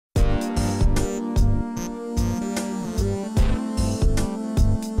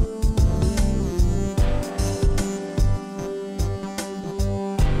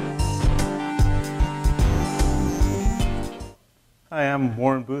Hi, I'm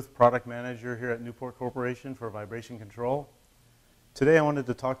Warren Booth, Product Manager here at Newport Corporation for Vibration Control. Today I wanted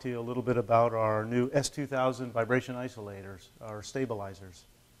to talk to you a little bit about our new S-2000 vibration isolators, our stabilizers.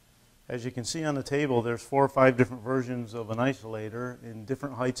 As you can see on the table, there's 4 or 5 different versions of an isolator in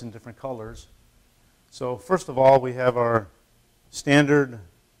different heights and different colors. So first of all, we have our standard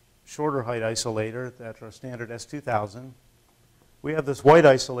shorter height isolator, that's our standard S-2000. We have this white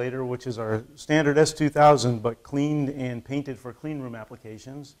isolator, which is our standard S-2000, but cleaned and painted for clean room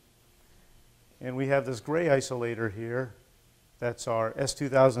applications. And we have this gray isolator here. That's our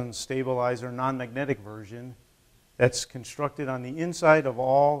S-2000 stabilizer non-magnetic version. That's constructed on the inside of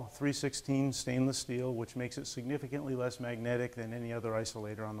all 316 stainless steel, which makes it significantly less magnetic than any other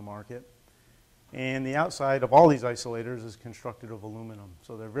isolator on the market. And the outside of all these isolators is constructed of aluminum.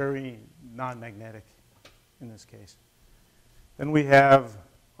 So they're very non-magnetic in this case. Then we have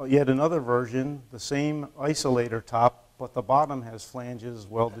yet another version, the same isolator top, but the bottom has flanges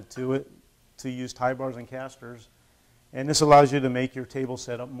welded to it to use tie bars and casters. And this allows you to make your table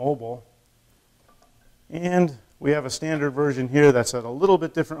setup mobile. And we have a standard version here that's at a little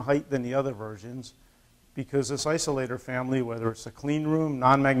bit different height than the other versions, because this isolator family, whether it's a clean room,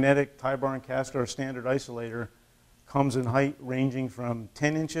 non-magnetic, tie bar and caster, or standard isolator, comes in height ranging from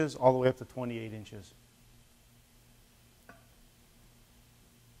 10 inches all the way up to 28 inches.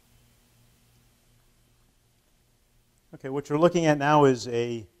 Okay, what you're looking at now is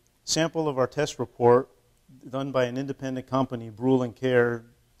a sample of our test report done by an independent company, Brule & Care,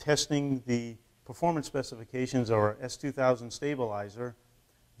 testing the performance specifications of our S-2000 stabilizer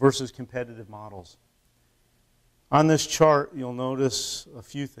versus competitive models. On this chart, you'll notice a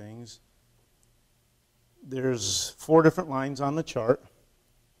few things. There's 4 different lines on the chart.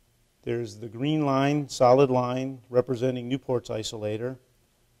 There's the green line, solid line, representing Newport's isolator.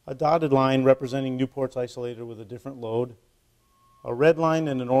 A dotted line representing Newport's isolator with a different load, a red line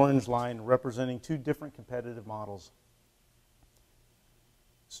and an orange line representing 2 different competitive models.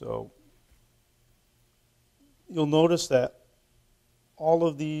 So you'll notice that all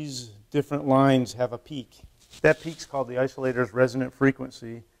of these different lines have a peak. That peak's called the isolator's resonant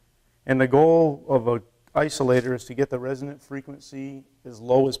frequency, and the goal of an isolator is to get the resonant frequency as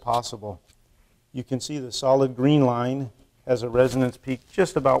low as possible. You can see the solid green line has a resonance peak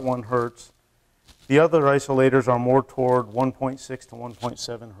just about 1 hertz. The other isolators are more toward 1.6 to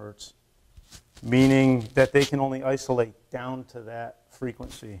 1.7 hertz, meaning that they can only isolate down to that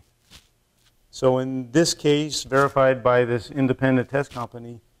frequency. So in this case, verified by this independent test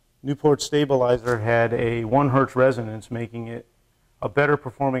company, Newport stabilizer had a 1 hertz resonance, making it a better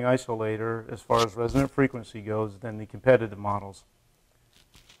performing isolator as far as resonant frequency goes than the competitive models.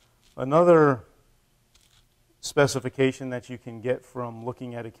 Another specification that you can get from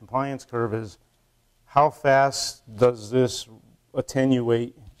looking at a compliance curve is how fast does this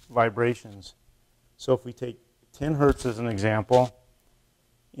attenuate vibrations. So if we take 10 hertz as an example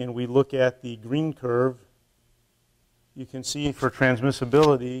and we look at the green curve, you can see for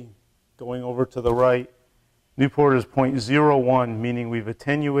transmissibility going over to the right, Newport is 0.01, meaning we've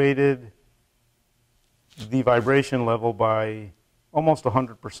attenuated the vibration level by almost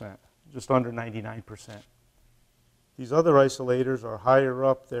 100%, just under 99%. These other isolators are higher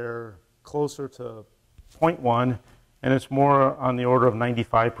up. They're closer to 0.1, and it's more on the order of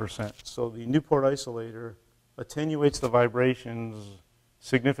 95%. So the Newport isolator attenuates the vibrations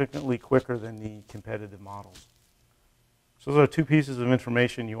significantly quicker than the competitive models. So those are 2 pieces of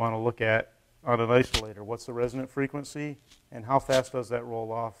information you want to look at on an isolator. What's the resonant frequency, and how fast does that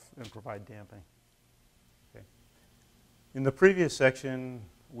roll off and provide damping? Okay. In the previous section,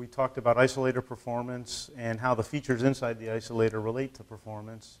 we talked about isolator performance and how the features inside the isolator relate to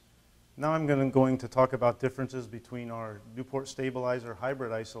performance. Now I'm going to talk about differences between our Newport stabilizer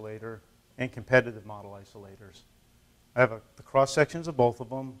hybrid isolator and competitive model isolators. I have the cross sections of both of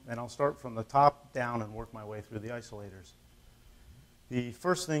them, and I'll start from the top down and work my way through the isolators. The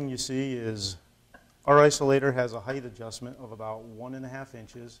first thing you see is our isolator has a height adjustment of about 1.5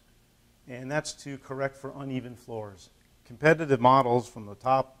 inches, and that's to correct for uneven floors. Competitive models from the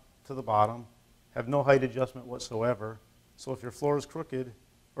top to the bottom have no height adjustment whatsoever. So if your floor is crooked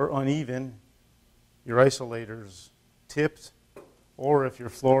or uneven, your isolator's tipped, or if your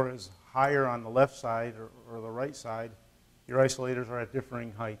floor is higher on the left side or the right side, your isolators are at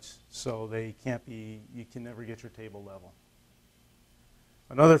differing heights. So they can't be, you can never get your table level.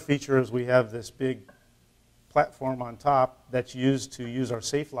 Another feature is we have this big platform on top that's used to use our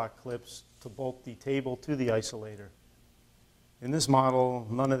safe lock clips to bolt the table to the isolator. In this model,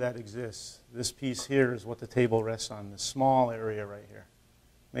 none of that exists. This piece here is what the table rests on, this small area right here.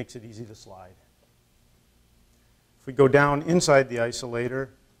 Makes it easy to slide. If we go down inside the isolator,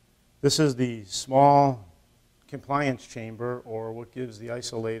 this is the small compliance chamber, or what gives the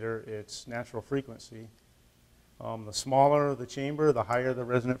isolator its natural frequency. The smaller the chamber, the higher the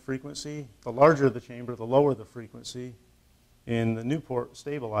resonant frequency. The larger the chamber, the lower the frequency. In the Newport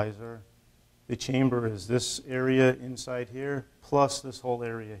stabilizer, the chamber is this area inside here, plus this whole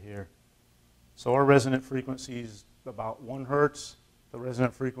area here. So our resonant frequency is about 1 hertz. The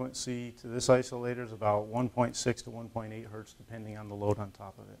resonant frequency to this isolator is about 1.6 to 1.8 hertz, depending on the load on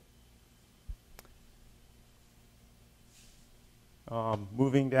top of it.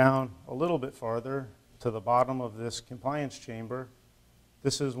 Moving down a little bit farther to the bottom of this compliance chamber,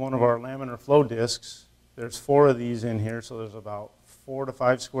 this is one of our laminar flow discs. There's 4 of these in here, so there's about 4 to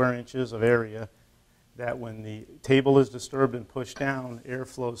 5 square inches of area that when the table is disturbed and pushed down, air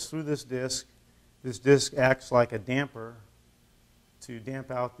flows through this disc. This disc acts like a damper to damp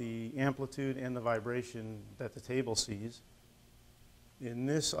out the amplitude and the vibration that the table sees. In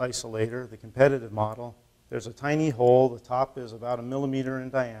this isolator, the competitive model, there's a tiny hole. The top is about 1 millimeter in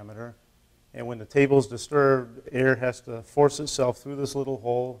diameter. And when the table is disturbed, air has to force itself through this little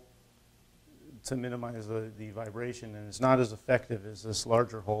hole to minimize the vibration. And it's not as effective as this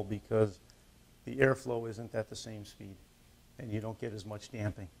larger hole because the airflow isn't at the same speed. And you don't get as much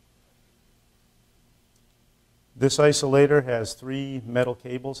damping. This isolator has 3 metal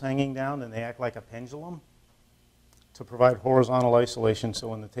cables hanging down, and they act like a pendulum to provide horizontal isolation. So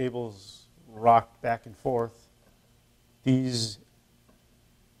when the table's rocked back and forth, these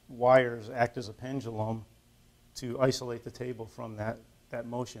wires act as a pendulum to isolate the table from that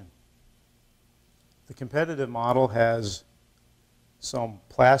motion. The competitive model has some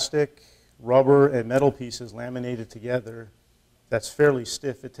plastic, rubber, and metal pieces laminated together that's fairly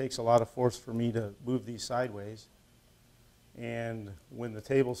stiff. It takes a lot of force for me to move these sideways. And when the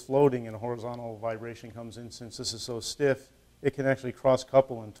table's floating and a horizontal vibration comes in, since this is so stiff, it can actually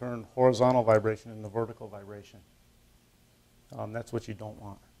cross-couple and turn horizontal vibration into vertical vibration. That's what you don't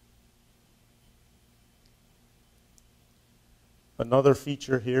want. Another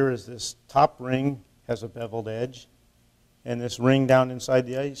feature here is this top ring has a beveled edge, and this ring down inside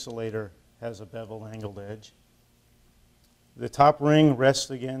the isolator has a beveled angled edge. The top ring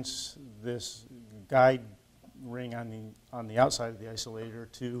rests against this guide ring on the outside of the isolator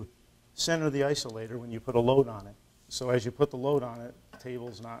to center the isolator when you put a load on it. So as you put the load on it, the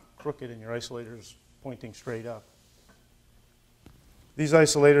table's not crooked and your isolator's pointing straight up. These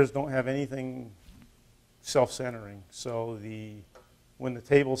isolators don't have anything self-centering. So when the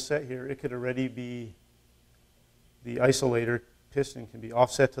table's set here, it could already be, the isolator piston can be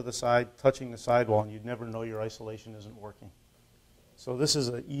offset to the side, touching the sidewall, and you'd never know your isolation isn't working. So this is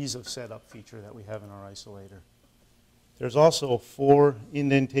an ease of setup feature that we have in our isolator. There's also 4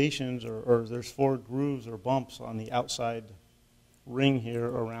 indentations, or there's 4 grooves or bumps on the outside ring here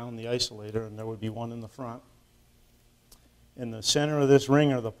around the isolator, and there would be one in the front. In the center of this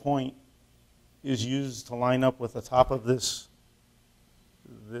ring, or the point, is used to line up with the top of this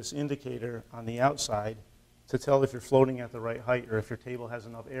indicator on the outside to tell if you're floating at the right height or if your table has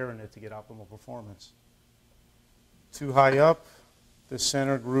enough air in it to get optimal performance. Too high up, this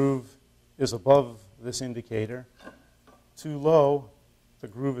center groove is above this indicator. Too low, the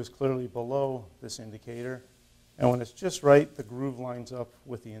groove is clearly below this indicator. And when it's just right, the groove lines up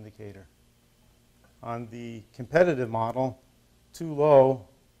with the indicator. On the competitive model, too low,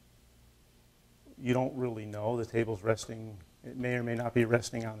 you don't really know. The table's resting, it may or may not be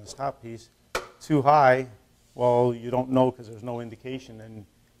resting on this top piece. Too high, well, you don't know because there's no indication, and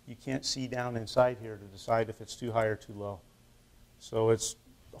you can't see down inside here to decide if it's too high or too low. So it's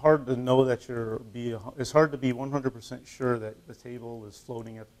hard to know that it's hard to be 100% sure that the table is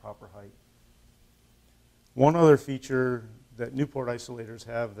floating at the proper height. One other feature that Newport isolators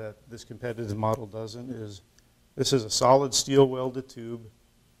have that this competitive model doesn't is this is a solid steel welded tube.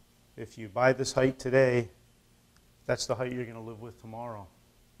 If you buy this height today, that's the height you're going to live with tomorrow.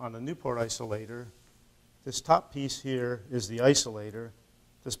 On the Newport isolator, this top piece here is the isolator.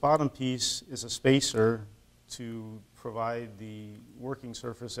 This bottom piece is a spacer to provide the working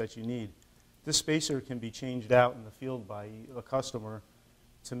surface that you need. This spacer can be changed out in the field by a customer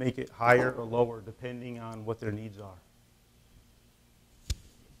to make it higher or lower depending on what their needs are.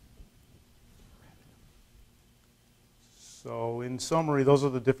 So in summary, those are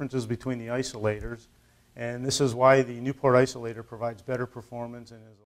the differences between the isolators, and this is why the Newport isolator provides better performance and is